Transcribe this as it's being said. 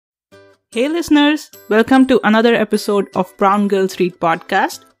Hey listeners, welcome to another episode of Brown Girls Read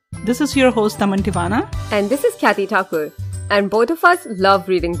podcast. This is your host Taman Tivana. And this is Kathy Thakur. And both of us love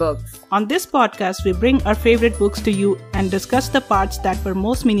reading books. On this podcast, we bring our favorite books to you and discuss the parts that were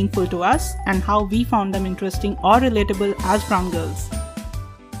most meaningful to us and how we found them interesting or relatable as brown girls.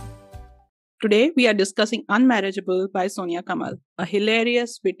 Today, we are discussing Unmarriageable by Soniah Kamal, a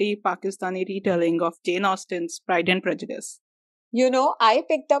hilarious, witty Pakistani retelling of Jane Austen's Pride and Prejudice. You know, I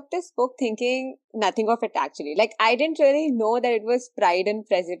picked up this book thinking nothing of it actually. I didn't really know that it was Pride and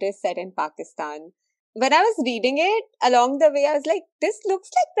Prejudice set in Pakistan. When I was reading it, along the way, I was like, this looks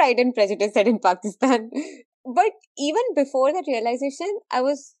like Pride and Prejudice set in Pakistan. But even before that realization, I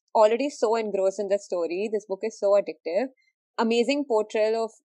was already so engrossed in the story. This book is so addictive. Amazing portrayal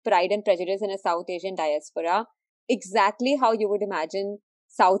of Pride and Prejudice in a South Asian diaspora. Exactly how you would imagine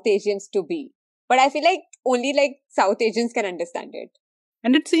South Asians to be. But I feel like only South Asians can understand it.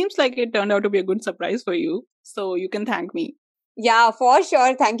 And it seems like it turned out to be a good surprise for you, so you can thank me. Yeah, for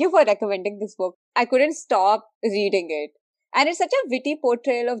sure. Thank you for recommending this book. I couldn't stop reading it. And it's such a witty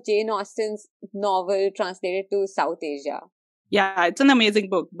portrayal of Jane Austen's novel translated to South Asia. Yeah, it's an amazing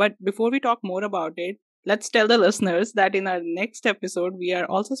book. But before we talk more about it, let's tell the listeners that in our next episode, we are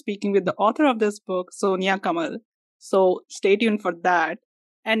also speaking with the author of this book, Soniah Kamal. So stay tuned for that.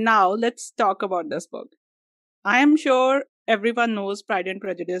 And now let's talk about this book. I am sure everyone knows Pride and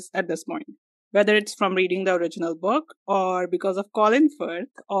Prejudice at this point, whether it's from reading the original book or because of Colin Firth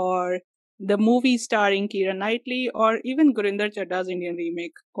or the movie starring Keira Knightley or even Gurinder Chadda's Indian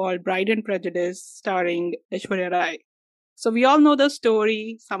remake called Pride and Prejudice starring Aishwarya Rai. So we all know the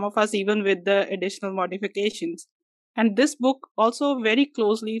story, some of us even with the additional modifications. And this book also very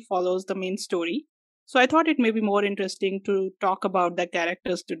closely follows the main story. So I thought it may be more interesting to talk about the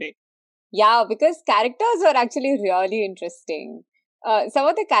characters today. Yeah, because characters were actually really interesting. Some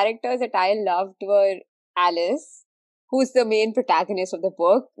of the characters that I loved were Alice, who's the main protagonist of the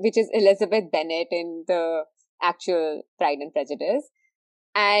book, which is Elizabeth Bennet in the actual Pride and Prejudice.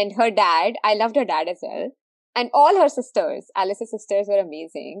 And her dad, I loved her dad as well. And all her sisters, Alice's sisters, were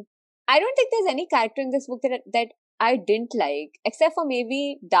amazing. I don't think there's any character in this book that I didn't like, except for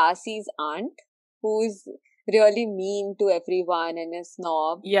maybe Darcy's aunt, who's really mean to everyone and a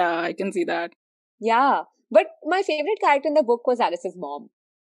snob. Yeah, I can see that. Yeah. But my favorite character in the book was Alice's mom.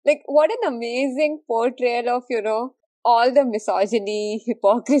 What an amazing portrayal of, all the misogyny,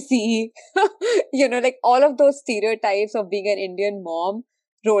 hypocrisy, all of those stereotypes of being an Indian mom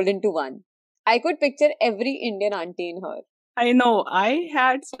rolled into one. I could picture every Indian auntie in her. I know. I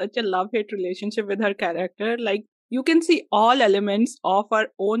had such a love-hate relationship with her character. You can see all elements of our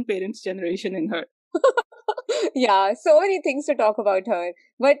own parents' generation in her. Yeah, so many things to talk about her.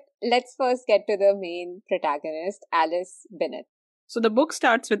 But let's first get to the main protagonist, Alice Bennet. So the book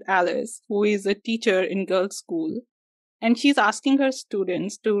starts with Alice, who is a teacher in girls' school, and she's asking her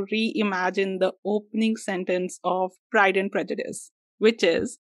students to reimagine the opening sentence of Pride and Prejudice, which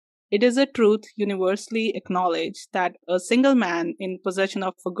is, "It is a truth universally acknowledged that a single man in possession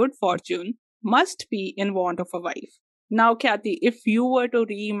of a good fortune must be in want of a wife." Now, Kathy, if you were to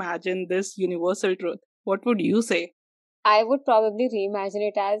reimagine this universal truth, what would you say? I would probably reimagine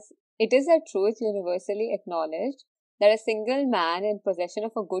it as, it is a truth universally acknowledged that a single man in possession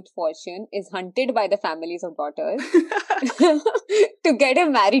of a good fortune is hunted by the families of daughters to get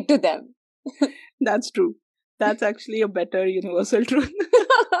him married to them. That's true. That's actually a better universal truth.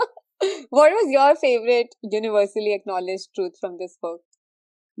 What was your favorite universally acknowledged truth from this book?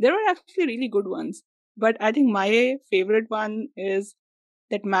 There were actually really good ones. But I think my favorite one is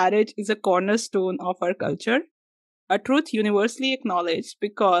that marriage is a cornerstone of our culture. A truth universally acknowledged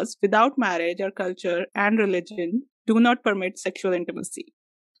because without marriage, our culture and religion do not permit sexual intimacy.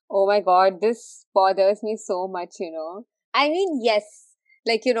 Oh my God, this bothers me so much, I mean, yes,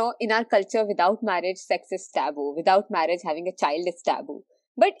 in our culture, without marriage, sex is taboo. Without marriage, having a child is taboo.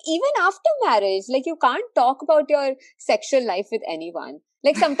 But even after marriage, you can't talk about your sexual life with anyone.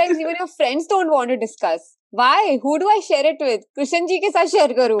 Sometimes even your friends don't want to discuss. Why? Who do I share it with? Krishan ji ke saath share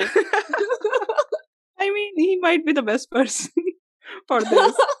karu. I mean, he might be the best person for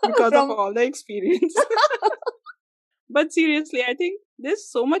this because of all the experience. But seriously, I think there's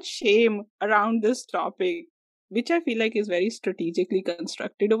so much shame around this topic, which I feel like is very strategically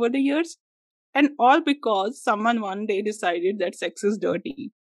constructed over the years. And all because someone one day decided that sex is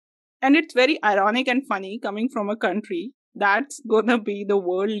dirty. And it's very ironic and funny coming from a country that's gonna be the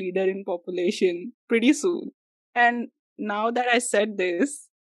world leader in population pretty soon. And now that I said this,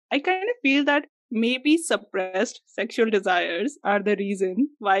 I kind of feel that maybe suppressed sexual desires are the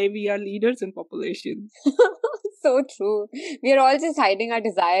reason why we are leaders in population. So true. We are all just hiding our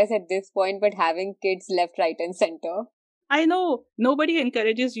desires at this point, but having kids left, right, and center. I know nobody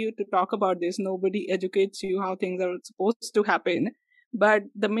encourages you to talk about this. Nobody educates you how things are supposed to happen. But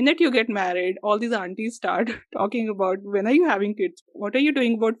the minute you get married, all these aunties start talking about when are you having kids? What are you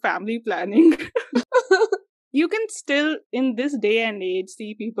doing about family planning? You can still, in this day and age,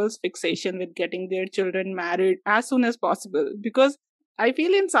 see people's fixation with getting their children married as soon as possible. Because I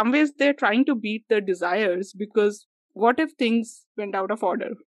feel in some ways they're trying to beat their desires. Because what if things went out of order?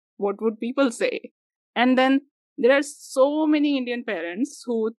 What would people say? And then there are so many Indian parents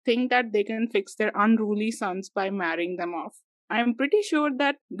who think that they can fix their unruly sons by marrying them off. I'm pretty sure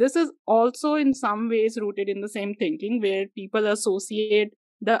that this is also in some ways rooted in the same thinking where people associate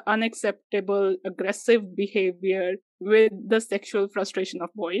the unacceptable aggressive behavior with the sexual frustration of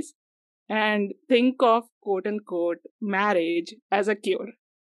boys and think of quote unquote marriage as a cure.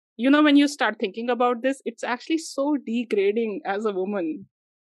 When you start thinking about this, it's actually so degrading as a woman.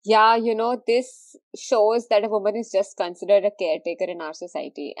 Yeah, this shows that a woman is just considered a caretaker in our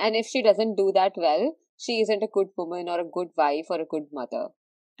society. And if she doesn't do that well, she isn't a good woman or a good wife or a good mother.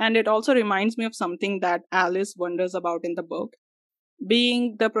 And it also reminds me of something that Alice wonders about in the book.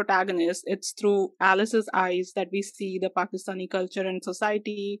 Being the protagonist, it's through Alice's eyes that we see the Pakistani culture and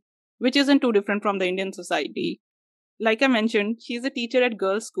society, which isn't too different from the Indian society. Like I mentioned, she's a teacher at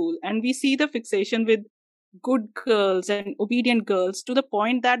girls' school, and we see the fixation with good girls and obedient girls to the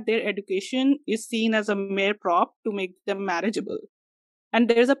point that their education is seen as a mere prop to make them marriageable. And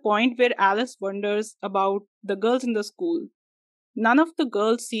there's a point where Alice wonders about the girls in the school. None of the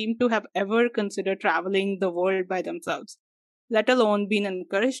girls seem to have ever considered traveling the world by themselves, let alone been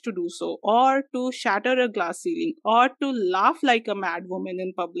encouraged to do so, or to shatter a glass ceiling, or to laugh like a mad woman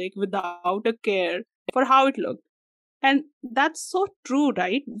in public without a care for how it looked. And that's so true,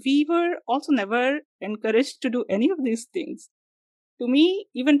 right? We were also never encouraged to do any of these things. To me,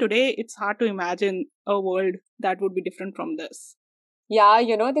 even today, it's hard to imagine a world that would be different from this. Yeah,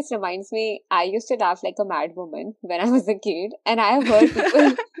 this reminds me, I used to laugh like a mad woman when I was a kid, and I have heard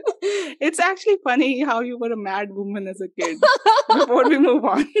people. It's actually funny how you were a mad woman as a kid. Before we move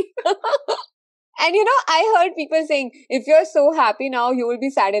on. And I heard people saying, if you're so happy now, you will be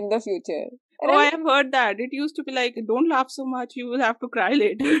sad in the future. And Oh, I'm I like, have heard that. It used to be like, don't laugh so much, you will have to cry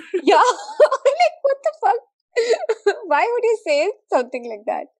later. yeah, like, what the fuck? Why would you say something like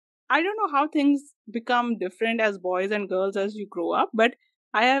that? I don't know how things become different as boys and girls as you grow up, but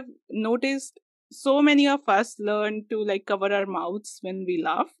I have noticed so many of us learn to like cover our mouths when we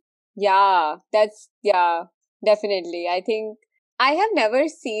laugh. Yeah, definitely. I think I have never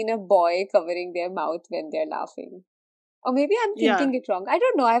seen a boy covering their mouth when they're laughing. Or maybe I'm Yeah, thinking it wrong. I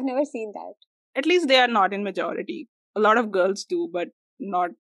don't know. I've never seen that. at least they are not in majority. A lot of girls do, but not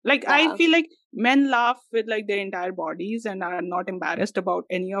like I Yeah, feel like men laugh with like their entire bodies and are not embarrassed about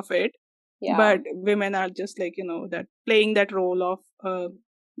any of it. yeah. But women are just like, that playing that role of a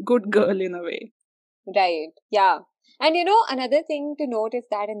good girl in a way. Right. Yeah. And another thing to note is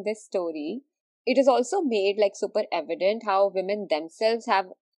that in this story, it is also made like super evident how women themselves have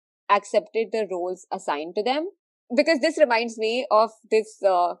accepted the roles assigned to them. Because this reminds me of this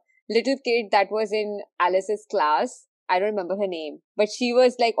little kid that was in Alice's class. I don't remember her name, but she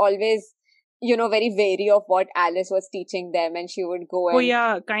was like always, very wary of what Alice was teaching them, and she would go Oh and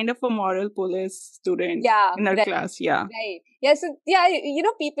yeah, kind of a moral police student yeah, in our right. class. Yeah. Right. Yeah. So, yeah,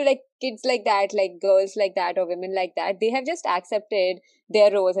 people like kids like that, like girls like that, or women like that, they have just accepted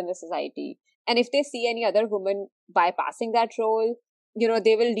their roles in the society. And if they see any other woman bypassing that role,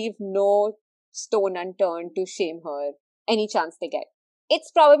 they will leave no stone unturned to shame her any chance they get. It's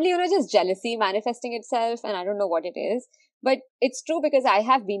probably, just jealousy manifesting itself, and I don't know what it is. But it's true because I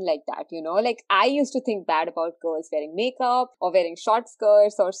have been like that, Like I used to think bad about girls wearing makeup or wearing short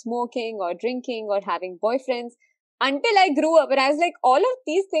skirts or smoking or drinking or having boyfriends until I grew up and I was like, all of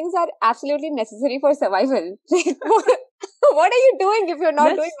these things are absolutely necessary for survival. Like, what are you doing if you're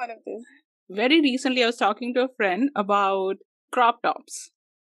not doing That's one of this? very recently I was talking to a friend about crop tops.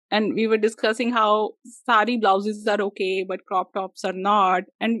 And we were discussing how sari blouses are okay, but crop tops are not.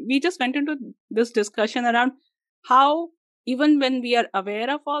 And we just went into this discussion around how even when we are aware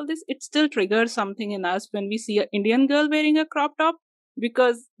of all this, it still triggers something in us when we see an Indian girl wearing a crop top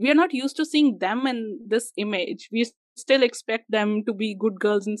because we are not used to seeing them in this image. We still expect them to be good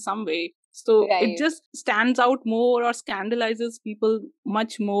girls in some way. So it Right. just stands out more or scandalizes people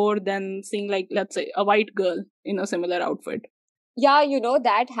much more than seeing, like, let's say, a white girl in a similar outfit. Yeah,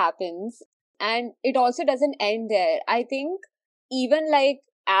 that happens. And it also doesn't end there. I think even like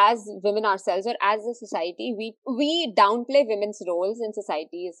as women ourselves or as a society, we downplay women's roles in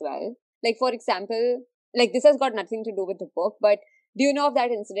society as well. Like for example, like this has got nothing to do with the book, but do you know of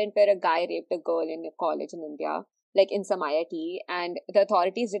that incident where a guy raped a girl in a college in India, like in some IIT, and the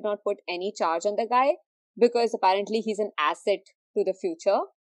authorities did not put any charge on the guy because apparently he's an asset to the future.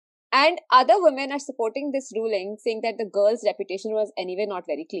 And other women are supporting this ruling, saying that the girl's reputation was anyway not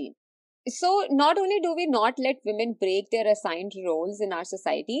very clean. So, not only do we not let women break their assigned roles in our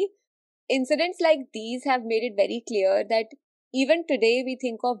society, incidents like these have made it very clear that even today we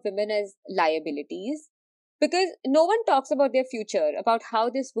think of women as liabilities because no one talks about their future, about how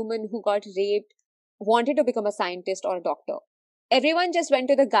this woman who got raped wanted to become a scientist or a doctor. Everyone just went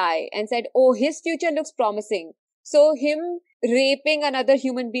to the guy and said, oh, his future looks promising. So, him raping another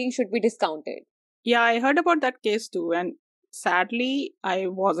human being should be discounted. Yeah, I heard about that case too, and sadly, I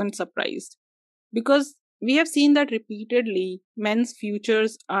wasn't surprised because we have seen that repeatedly men's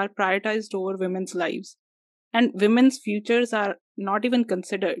futures are prioritized over women's lives, and women's futures are not even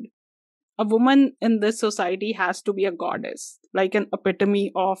considered. A woman in this society has to be a goddess, like an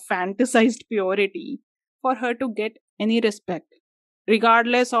epitome of fantasized purity, for her to get any respect,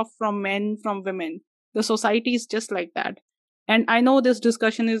 regardless of from men, from women. The society is just like that. And I know this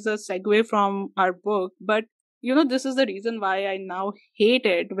discussion is a segue from our book, but this is the reason why I now hate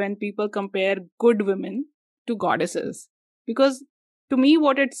it when people compare good women to goddesses. Because to me,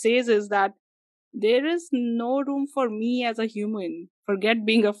 what it says is that there is no room for me as a human. Forget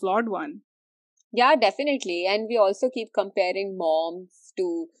being a flawed one. Yeah, definitely. And we also keep comparing moms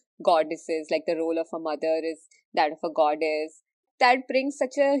to goddesses, like the role of a mother is that of a goddess. That brings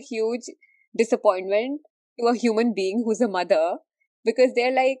such a huge disappointment to a human being who's a mother because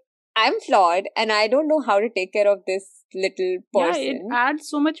they're like, I'm flawed and I don't know how to take care of this little Yeah, it person. adds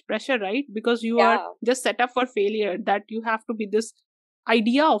so much pressure, right? Because you are Yeah, just set up for failure, that you have to be this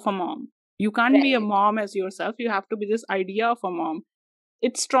idea of a mom. You can't be a right. mom as yourself. You have to be this idea of a mom.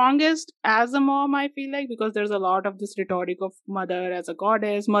 It's strongest as a mom, I feel like, because there's a lot of this rhetoric of mother as a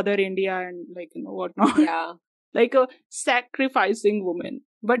goddess, mother India, and like, whatnot. Yeah, Like a sacrificing woman.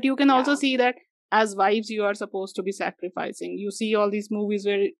 But you can also yeah. see that as wives, you are supposed to be sacrificing. You see all these movies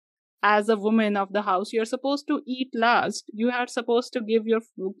where, as a woman of the house, you're supposed to eat last. You are supposed to give your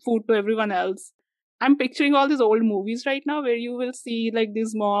food to everyone else. I'm picturing all these old movies right now where you will see like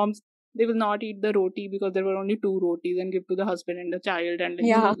these moms, they will not eat the roti because there were only two rotis and give to the husband and the child, and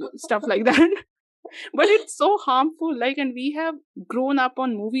Yeah. stuff like that. But it's so harmful, like, and we have grown up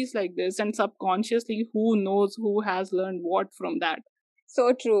on movies like this, and subconsciously who knows who has learned what from that.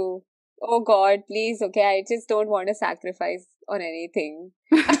 So true. Oh God, please. Okay, I just don't want to sacrifice on anything.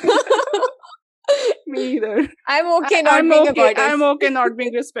 Me either. I'm okay not I'm being a okay. goddess. I'm okay not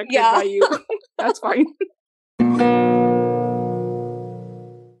being respected Yeah. by you. That's fine.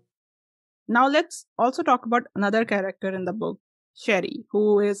 Now let's also talk about another character in the book, Sherry,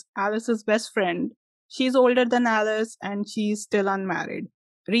 who is Alice's best friend. She's older than Alice and she's still unmarried.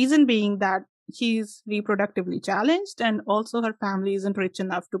 Reason being that she's reproductively challenged and also her family isn't rich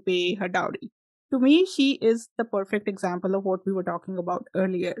enough to pay her dowry. To me, she is the perfect example of what we were talking about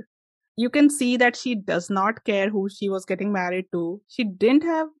earlier. You can see that she does not care who she was getting married to. She didn't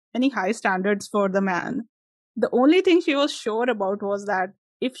have any high standards for the man. The only thing she was sure about was that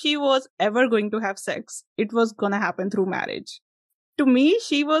if she was ever going to have sex, it was going to happen through marriage. To me,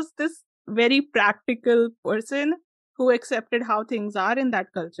 she was this very practical person who accepted how things are in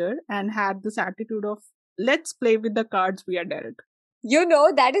that culture and had this attitude of, let's play with the cards we are dealt. You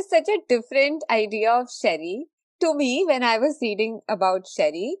know, that is such a different idea of Sherry. To me, when I was reading about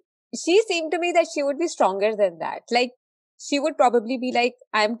Sherry, she seemed to me that she would be stronger than that. Like, she would probably be like,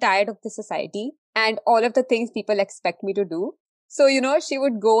 I'm tired of the society and all of the things people expect me to do. So, she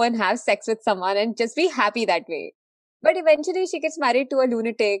would go and have sex with someone and just be happy that way. But eventually, she gets married to a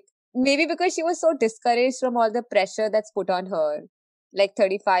lunatic, maybe because she was so discouraged from all the pressure that's put on her, like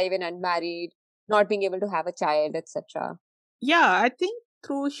 35 and unmarried, not being able to have a child, etc. Yeah, I think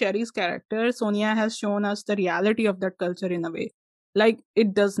through Sherry's character, Sonia has shown us the reality of that culture in a way. Like,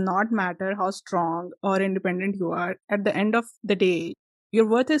 it does not matter how strong or independent you are, at the end of the day, your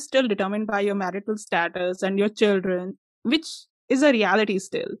worth is still determined by your marital status and your children, which is a reality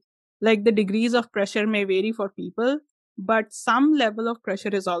still. Like, the degrees of pressure may vary for people, but some level of pressure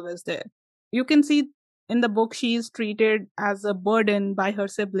is always there. You can see in the book, she is treated as a burden by her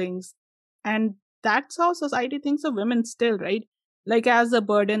siblings, and that's how society thinks of women still, right? Like as a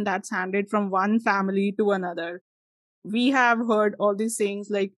burden that's handed from one family to another. We have heard all these things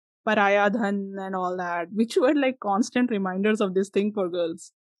like paraya dhan and all that, which were like constant reminders of this thing for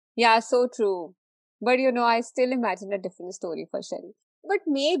girls. Yeah, so true. But I still imagine a different story for Sherry. But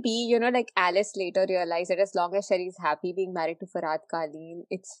maybe, like Alice later realized that as long as Sherry's happy being married to Farhad Kaleen,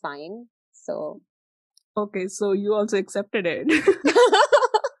 it's fine. So, Okay, so you also accepted it.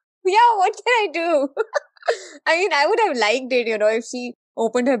 Yeah, what can I do? I mean, I would have liked it, if she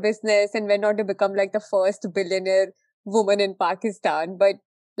opened her business and went on to become like the first billionaire woman in Pakistan. But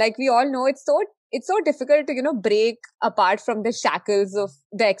like we all know, it's so difficult to, break apart from the shackles of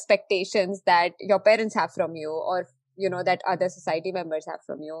the expectations that your parents have from you, or, that other society members have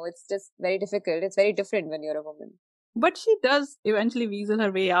from you. It's just very difficult. It's very different when you're a woman. But she does eventually weasel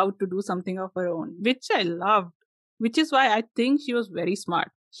her way out to do something of her own, which I loved, which is why I think she was very smart.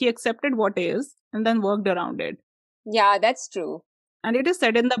 She accepted what is and then worked around it. Yeah, that's true. And it is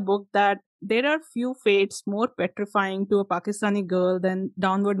said in the book that there are few fates more petrifying to a Pakistani girl than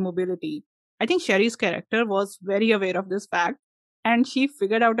downward mobility. I think Sherry's character was very aware of this fact, and she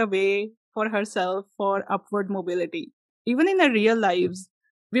figured out a way for herself for upward mobility. Even in our real lives,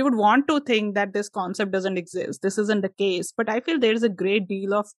 we would want to think that this concept doesn't exist. This isn't the case, but I feel there is a great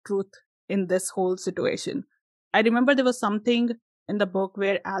deal of truth in this whole situation. I remember there was something in the book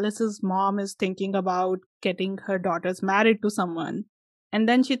where Alice's mom is thinking about getting her daughters married to someone, and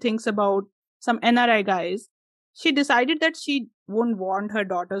then she thinks about some NRI guys. She decided that she wouldn't want her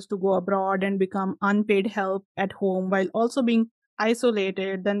daughters to go abroad and become unpaid help at home while also being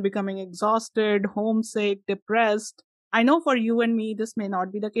isolated, then becoming exhausted, homesick, depressed. I know for you and me, this may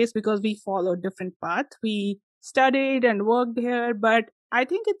not be the case because we followed different paths. We studied and worked here, but I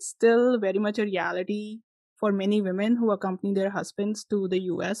think it's still very much a reality for many women who accompany their husbands to the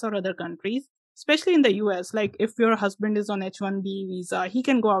US or other countries, especially in the US. Like if your husband is on H1B visa, he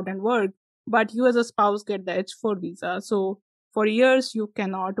can go out and work, but you as a spouse get the H4 visa. So for years, you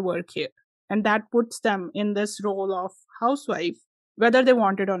cannot work here. And that puts them in this role of housewife, whether they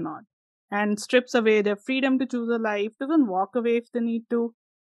want it or not, and strips away their freedom to choose a life, to even walk away if they need to.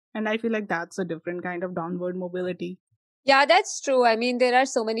 And I feel like that's a different kind of downward mobility. Yeah, that's true. I mean, there are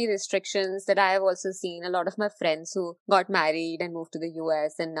so many restrictions that I have also seen. A lot of my friends who got married and moved to the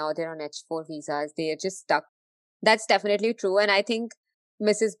US and now they're on H4 visas, they are just stuck. That's definitely true. And I think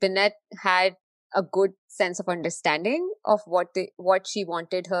Mrs. Binet had a good sense of understanding of what she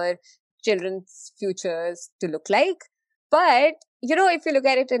wanted her children's futures to look like. But, if you look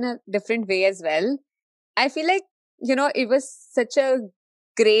at it in a different way as well, I feel like, it was such a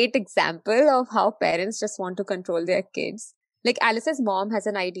great example of how parents just want to control their kids. Like Alice's mom has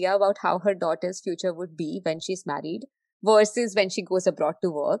an idea about how her daughter's future would be when she's married versus when she goes abroad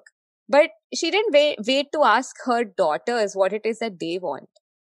to work. But she didn't wait to ask her daughters what it is that they want.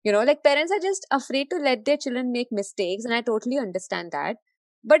 Like parents are just afraid to let their children make mistakes, and I totally understand that.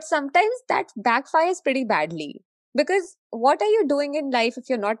 But sometimes that backfires pretty badly. Because what are you doing in life if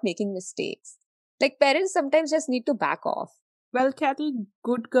you're not making mistakes? Like parents sometimes just need to back off. Well, Kathy,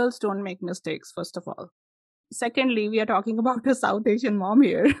 good girls don't make mistakes, first of all. Secondly, we are talking about a South Asian mom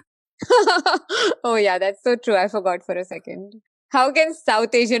here. Oh, yeah, that's so true. I forgot for a second. How can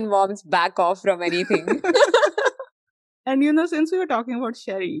South Asian moms back off from anything? And since we were talking about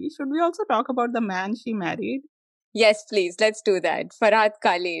Sherry, should we also talk about the man she married? Yes, please, let's do that. Farhad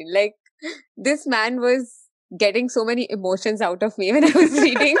Khalil. Like, this man was getting so many emotions out of me when I was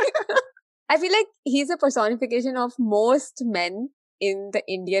reading. I feel like he's a personification of most men in the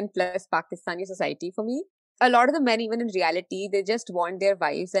Indian plus Pakistani society for me. A lot of the men, even in reality, they just want their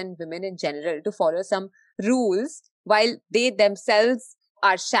wives and women in general to follow some rules while they themselves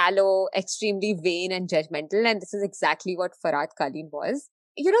are shallow, extremely vain and judgmental. And this is exactly what Farhad Khalil was.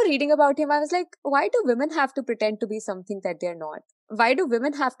 Reading about him, I was like, why do women have to pretend to be something that they're not? Why do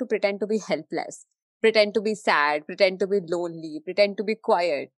women have to pretend to be helpless? Pretend to be sad, pretend to be lonely, pretend to be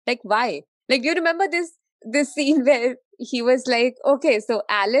quiet? Like, why? Like, do you remember this scene where he was like, okay, so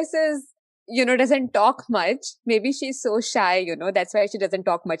Alice is, doesn't talk much. Maybe she's so shy, that's why she doesn't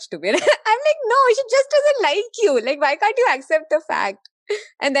talk much to me. I'm like, no, she just doesn't like you. Like, why can't you accept the fact?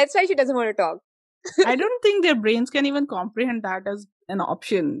 And that's why she doesn't want to talk. I don't think their brains can even comprehend that as an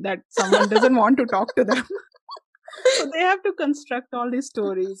option that someone doesn't want to talk to them. So they have to construct all these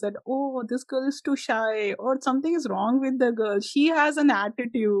stories that, oh, this girl is too shy, or something is wrong with the girl. She has an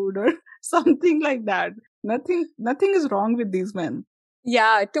attitude, or something like that. Nothing is wrong with these men.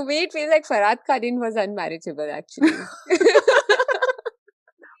 Yeah, to me, it feels like Farhad Karin was unmarriageable, actually.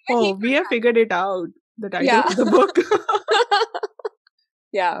 Oh, we have figured it out. The title Yeah. of the book.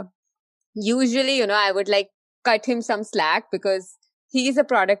 Yeah. Usually, I would like cut him some slack because he's a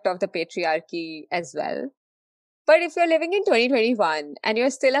product of the patriarchy as well. But if you're living in 2021 and you're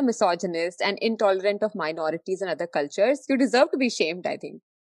still a misogynist and intolerant of minorities and other cultures, you deserve to be shamed, I think.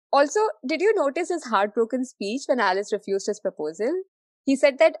 Also, did you notice his heartbroken speech when Alice refused his proposal? He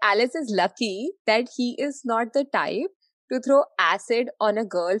said that Alice is lucky that he is not the type to throw acid on a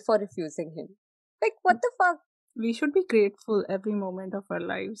girl for refusing him. Like, what the fuck? We should be grateful every moment of our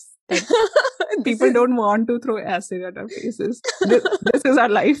lives that This people is don't want to throw acid at our faces. This is our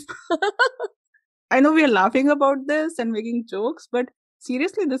life. I know we are laughing about this and making jokes, but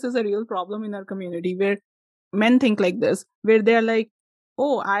seriously, this is a real problem in our community where men think like this, where they're like,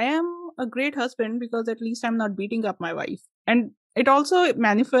 oh, I am a great husband because at least I'm not beating up my wife. And it also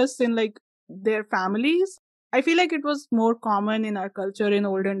manifests in like their families. I feel like it was more common in our culture in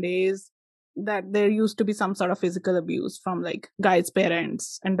olden days that there used to be some sort of physical abuse from like guys'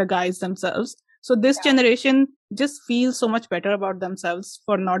 parents and the guys themselves. So this Yeah. generation just feels so much better about themselves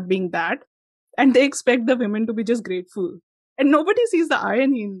for not being that. And they expect the women to be just grateful. And nobody sees the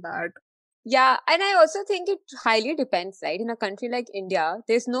irony in that. Yeah, and I also think it highly depends, right? In a country like India,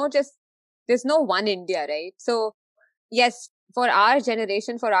 there's no one India, right? So yes, for our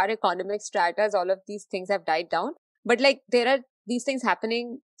generation, for our economic stratas, all of these things have died down. But like there are these things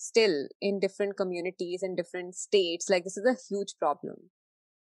happening still in different communities and different states. Like this is a huge problem.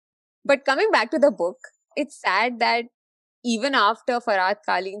 But coming back to the book, it's sad that even after Farhad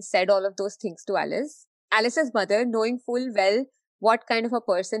Kaleen said all of those things to Alice, Alice's mother, knowing full well what kind of a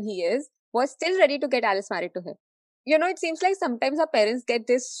person he is, was still ready to get Alice married to him. You know, it seems like sometimes our parents get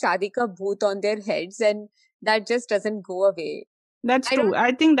this shadi ka bhoot on their heads and that just doesn't go away. That's I true. don't.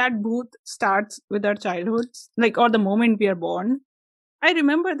 I think that booth starts with our childhoods, like, or the moment we are born. I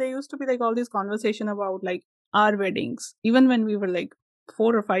remember there used to be like all this conversation about like our weddings, even when we were like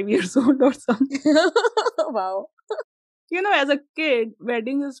 4 or 5 years old or something. Wow. You know, as a kid,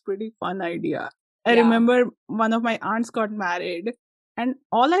 wedding is pretty fun idea. I Yeah. remember one of my aunts got married and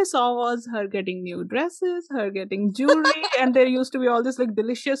all I saw was her getting new dresses, her getting jewelry, and there used to be all this like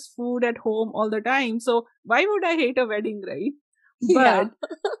delicious food at home all the time. So why would I hate a wedding, right? Yeah. But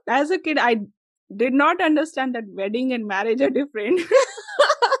as a kid, I did not understand that wedding and marriage are different.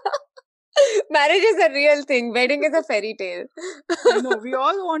 Marriage is a real thing. Wedding is a fairy tale. I know we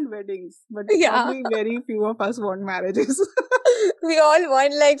all want weddings, but Yeah. probably very few of us want marriages. We all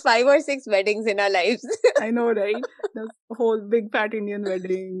want like 5 or 6 weddings in our lives. I know, right? The whole big fat Indian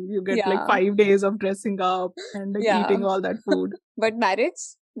wedding, you get like Yeah. 5 days of dressing up and like Yeah. eating all that food. But marriage,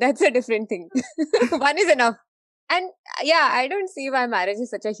 that's a different thing. One is enough. And yeah, I don't see why marriage is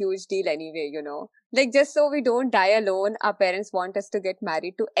such a huge deal anyway, you know. Like, just so we don't die alone, our parents want us to get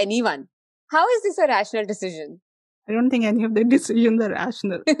married to anyone. How is this a rational decision? I don't think any of their decisions are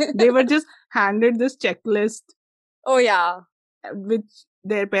rational. They were just handed this checklist Oh, yeah. which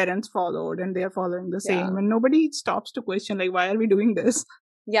their parents followed and they are following the Yeah. same. And nobody stops to question, like, why are we doing this?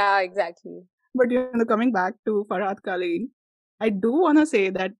 Yeah, exactly. But, you know, coming back to Farhad Khalil, I do want to say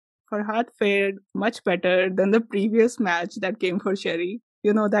that Farhad fared much better than the previous match that came for Sherry.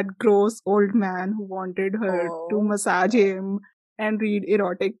 You know, that gross old man who wanted her to Oh. massage him and read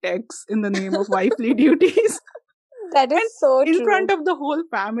erotic texts in the name of wifely duties. That And is so in true. front of the whole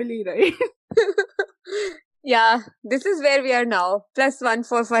family, right? Yeah, this is where we are now. +1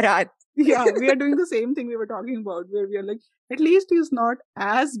 for Farhad. Yeah, we are doing the same thing we were talking about, where we are like, at least he's not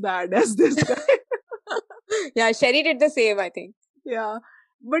as bad as this guy. Yeah, Sherry did the same, I think. Yeah.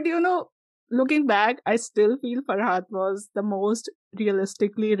 But you know, looking back, I still feel Farhad was the most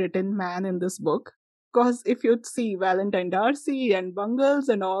realistically written man in this book. Because if you'd see Valentine Darcy and Bungles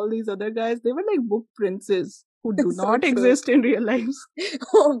and all these other guys, they were like book princes who do So not true. exist in real lives.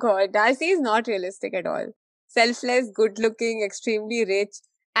 Oh god, Darcy is not realistic at all. Selfless, good looking, extremely rich,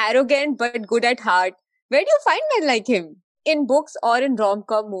 arrogant but good at heart. Where do you find men like him? In books or in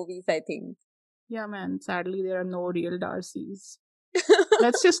rom-com movies, I think. Yeah, man, sadly, there are no real Darcys.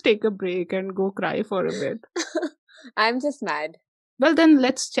 Let's just take a break and go cry for a bit. I'm just mad. Well, then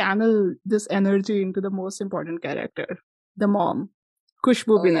let's channel this energy into the most important character, the mom,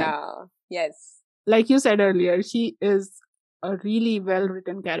 Khushbu Oh Binat. yeah. Yes. Like you said earlier, she is a really well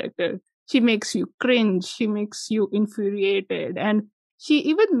written character. She makes you cringe, she makes you infuriated, and she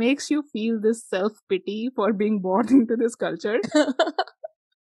even makes you feel this self pity for being born into this culture.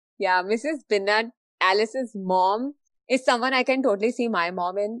 Yeah, Mrs. Binat, Alice's mom, is someone I can totally see my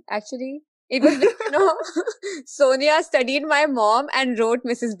mom in, actually. It was like, Sonia studied my mom and wrote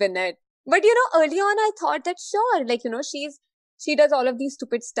Mrs. Binat. But, early on I thought that sure, like, she does all of these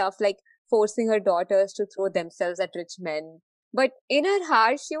stupid stuff, like forcing her daughters to throw themselves at rich men. But in her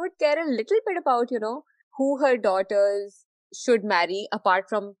heart, she would care a little bit about, who her daughters should marry apart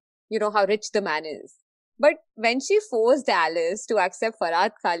from, how rich the man is. But when she forced Alice to accept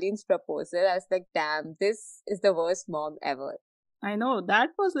Farhad Khaleen's proposal, I was like, damn, this is the worst mom ever. I know, that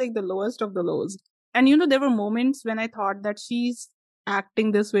was like the lowest of the lows. And you know, there were moments when I thought that she's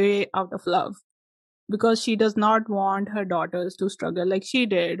acting this way out of love. because she does not want her daughters to struggle like she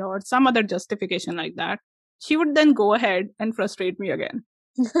did, or some other justification like that, she would then go ahead and frustrate me again.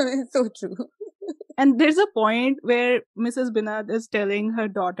 So true. And there's a point where Mrs. Binod is telling her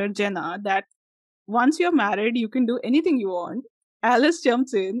daughter Jenna that once you're married, you can do anything you want. Alice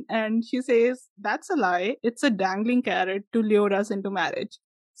jumps in and she says, "That's a lie. It's a dangling carrot to lure us into marriage."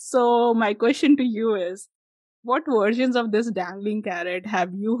 So, my question to you is, what versions of this dangling carrot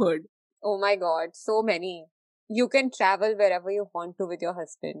have you heard? Oh my god, so many. You can travel wherever you want to with your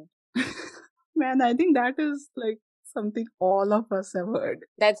husband. Man, I think that is like something all of us have heard.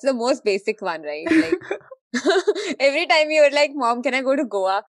 That's the most basic one, right? Like every time you're like, Mom, can I go to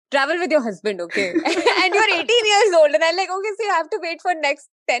Goa? Travel with your husband, okay? And you're 18 years old, and I'm like, okay, so you have to wait for next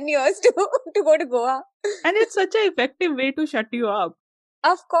 10 years to go to Goa. And it's such an effective way to shut you up.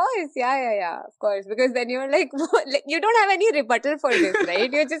 Of course, yeah, of course. Because then you're like, like, you don't have any rebuttal for this, right?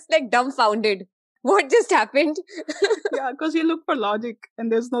 You're just like dumbfounded. What just happened? Yeah, because you look for logic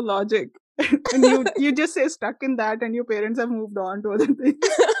and there's no logic. And you just stay stuck in that and your parents have moved on to other things.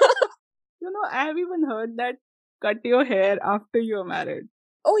 I have even heard that cut your hair after you're married.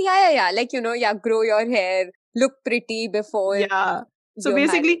 Oh, yeah. Like, grow your hair, look pretty before. Yeah. So you're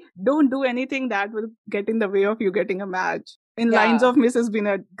basically, married. don't do anything that will get in the way of you getting a match. In Yeah. lines of Mrs.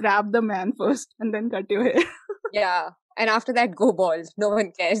 Binod, grab the man first and then cut your hair. Yeah. And after that, go bald. No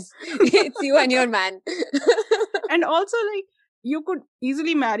one cares. It's you and your man. And also, like, you could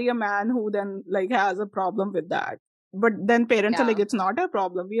easily marry a man who then like has a problem with that. But then parents are like, it's not a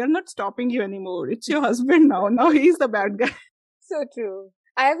problem. We are not stopping you anymore. It's your husband now. Now he's the bad guy. So true.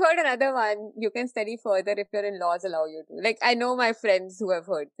 I have heard another one. You can study further if your in-laws allow you to. Like, I know my friends who have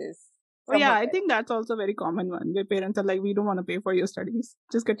heard this. Oh, yeah, I think that's also a very common one where parents are like, we don't want to pay for your studies.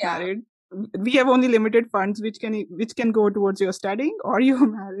 Just get married. We have only limited funds which can go towards your studying or you're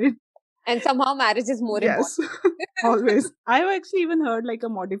married. And somehow marriage is more important. Yes, always. I've actually even heard like a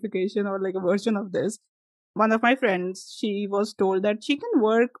modification or like a version of this. One of my friends, she was told that she can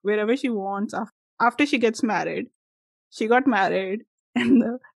work wherever she wants after she gets married. She got married and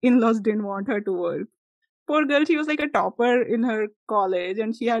the in-laws didn't want her to work. Poor girl, she was like a topper in her college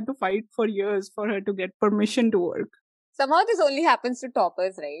and she had to fight for years for her to get permission to work. Somehow this only happens to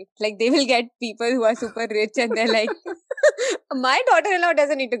toppers, right? Like they will get people who are super rich and they're like, my daughter-in-law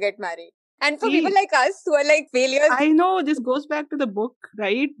doesn't need to get married. And for people like us who are like failures. I know, this goes back to the book,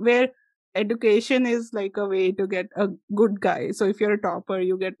 right? Where education is like a way to get a good guy. So if you're a topper,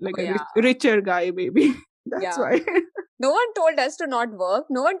 you get like richer guy, maybe. That's why. No one told us to not work.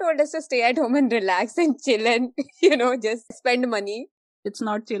 No one told us to stay at home and relax and chill and, just spend money. It's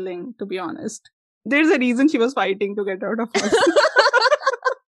not chilling, to be honest. There's a reason she was fighting to get out of us.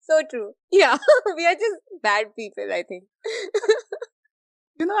 So true. Yeah, we are just bad people, I think.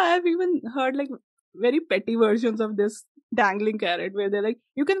 I have even heard like very petty versions of this dangling carrot where they're like,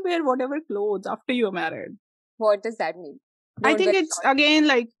 you can wear whatever clothes after you're married. What does that mean? I think it's again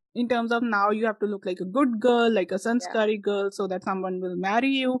like in terms of now you have to look like a good girl, like a sanskari girl, so that someone will marry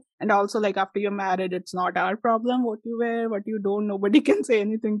you. And also like after you're married, it's not our problem what you wear, what you don't. Nobody can say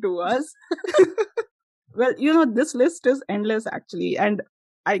anything to us. Well, this list is endless actually. And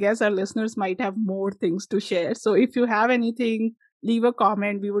I guess our listeners might have more things to share. So if you have anything, leave a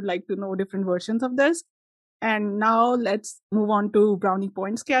comment. We would like to know different versions of this. And now let's move on to brownie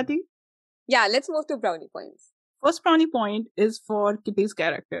points, Kathy. Yeah, let's move to brownie points. First brownie point is for Kitty's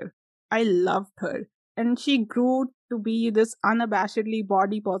character. I loved her. And she grew to be this unabashedly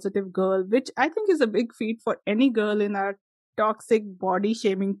body positive girl, which I think is a big feat for any girl in our toxic body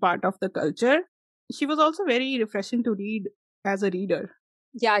shaming part of the culture. She was also very refreshing to read as a reader.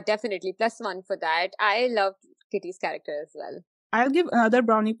 Yeah, definitely. +1 for that. I loved Kitty's character as well. I'll give another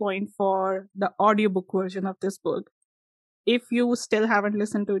brownie point for the audiobook version of this book. If you still haven't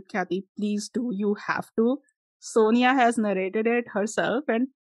listened to it, Kathy, please do. You have to. Sonia has narrated it herself and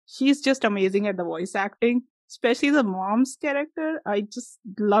she's just amazing at the voice acting, especially the mom's character. I just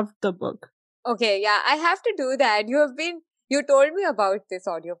loved the book. Okay, yeah, I have to do that. You told me about this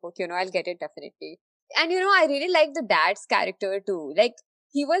audiobook, I'll get it definitely. And I really like the dad's character too. Like,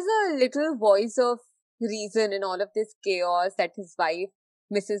 he was a little voice of reason in all of this chaos that his wife,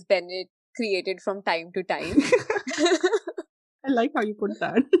 Mrs. Bennet, created from time to time. I like how you put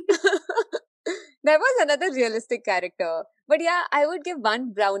that. There was another realistic character. But yeah, I would give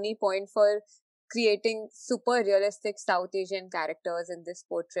 1 brownie point for creating super realistic South Asian characters in this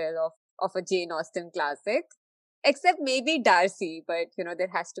portrayal of a Jane Austen classic. Except maybe Darcy, but there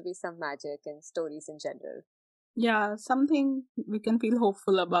has to be some magic in stories in general. Yeah, something we can feel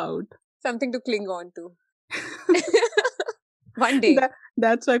hopeful about. Something to cling on to. One day.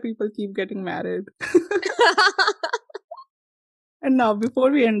 That's why people keep getting married. And now,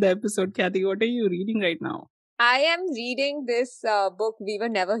 before we end the episode, Kathy, what are you reading right now? I am reading this book, We Were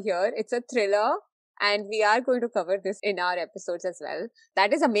Never Here. It's a thriller, and we are going to cover this in our episodes as well.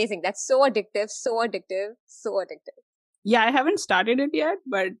 That is amazing. That's so addictive, so addictive, so addictive. Yeah, I haven't started it yet,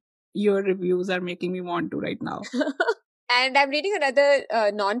 but your reviews are making me want to right now. And I'm reading another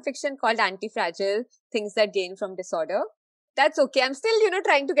non-fiction called Anti-Fragile, Things That Gain from Disorder. That's okay. I'm still,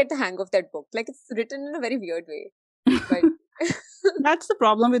 trying to get the hang of that book. Like, it's written in a very weird way. But that's the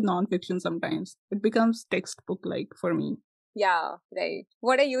problem with non-fiction sometimes. It becomes textbook-like for me. Yeah, right.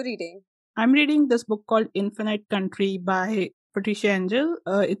 What are you reading? I'm reading this book called Infinite Country by Patricia Engel.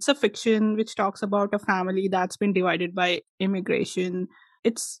 It's a fiction which talks about a family that's been divided by immigration.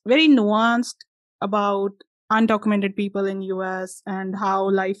 It's very nuanced about undocumented people in US and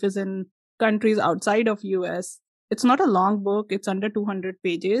how life is in countries outside of US. It's not a long book. It's under 200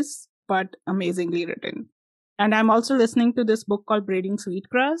 pages, but amazingly written. And I'm also listening to this book called Braiding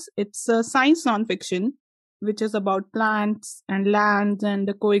Sweetgrass. It's a science nonfiction, which is about plants and lands and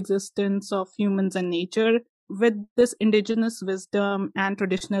the coexistence of humans and nature with this indigenous wisdom and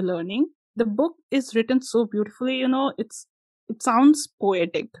traditional learning. The book is written so beautifully, it sounds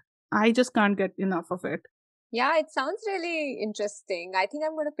poetic. I just can't get enough of it. Yeah, it sounds really interesting. I think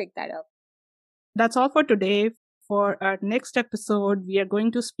I'm going to pick that up. That's all for today. For our next episode, we are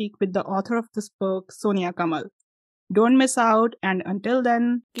going to speak with the author of this book, Soniah Kamal. Don't miss out, and until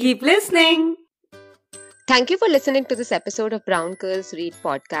then, keep listening. Thank you for listening to this episode of Brown Girls Read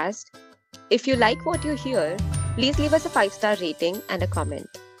podcast. If you like what you hear, please leave us a 5-star rating and a comment.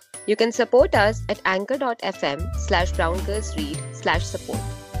 You can support us at anchor.fm/browngirlsread/support.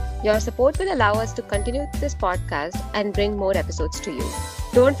 Your support will allow us to continue this podcast and bring more episodes to you.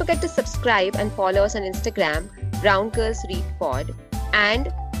 Don't forget to subscribe and follow us on Instagram, Brown Girls Read Pod,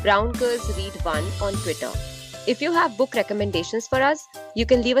 and Brown Girls Read 1 on Twitter. If you have book recommendations for us, you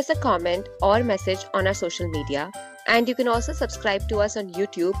can leave us a comment or message on our social media, and you can also subscribe to us on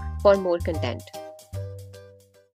YouTube for more content.